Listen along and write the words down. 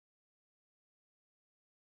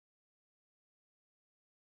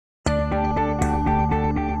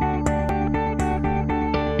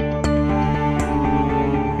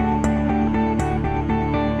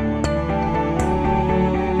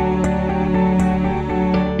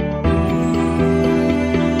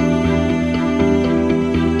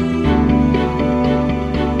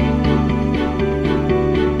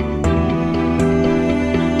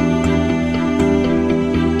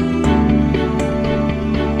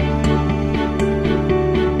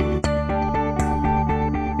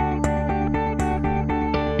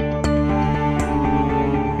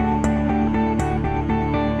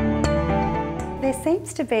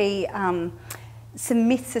to be some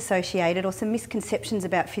myths associated or some misconceptions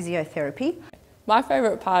about physiotherapy. My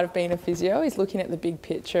favourite part of being a physio is looking at the big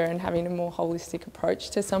picture and having a more holistic approach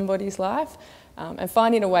to somebody's life and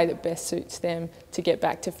finding a way that best suits them to get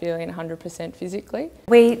back to feeling 100% physically.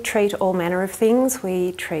 We treat all manner of things.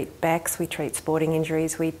 We treat backs, we treat sporting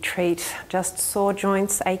injuries, we treat just sore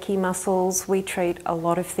joints, achy muscles, we treat a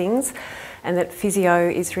lot of things, and that physio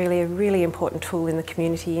is really a really important tool in the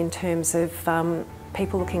community in terms of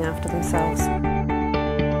people looking after themselves.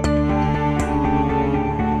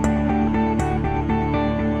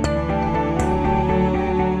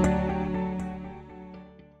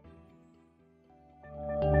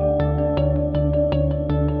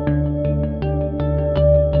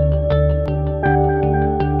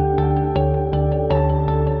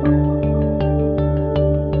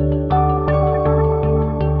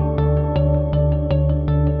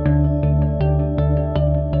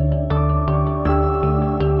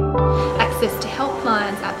 Access to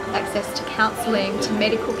helplines, access to counselling, to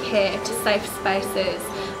medical care, to safe spaces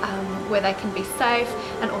where they can be safe,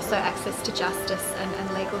 and also access to justice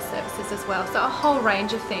and legal services as well. So a whole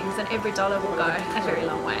range of things, and every dollar will go a very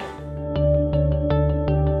long way.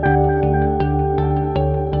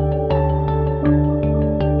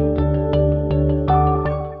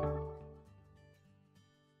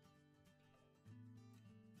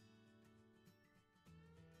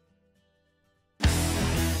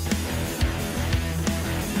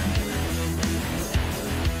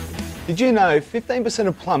 Did you know 15%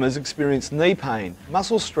 of plumbers experience knee pain,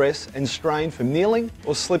 muscle stress and strain from kneeling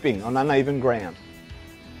or slipping on uneven ground?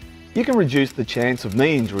 You can reduce the chance of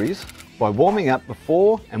knee injuries by warming up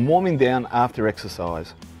before and warming down after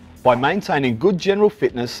exercise, by maintaining good general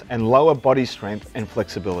fitness and lower body strength and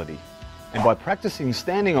flexibility, and by practicing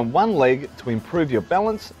standing on one leg to improve your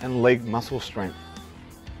balance and leg muscle strength.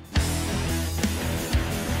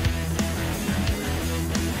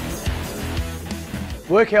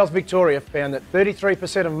 Work Health Victoria found that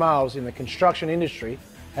 33% of males in the construction industry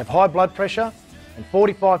have high blood pressure and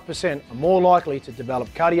 45% are more likely to develop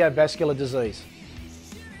cardiovascular disease.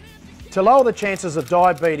 To lower the chances of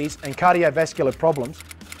diabetes and cardiovascular problems,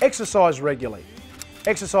 exercise regularly.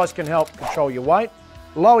 Exercise can help control your weight,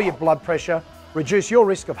 lower your blood pressure, reduce your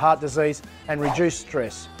risk of heart disease and reduce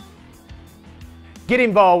stress. Get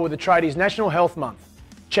involved with the Tradies National Health Month.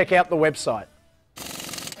 Check out the website.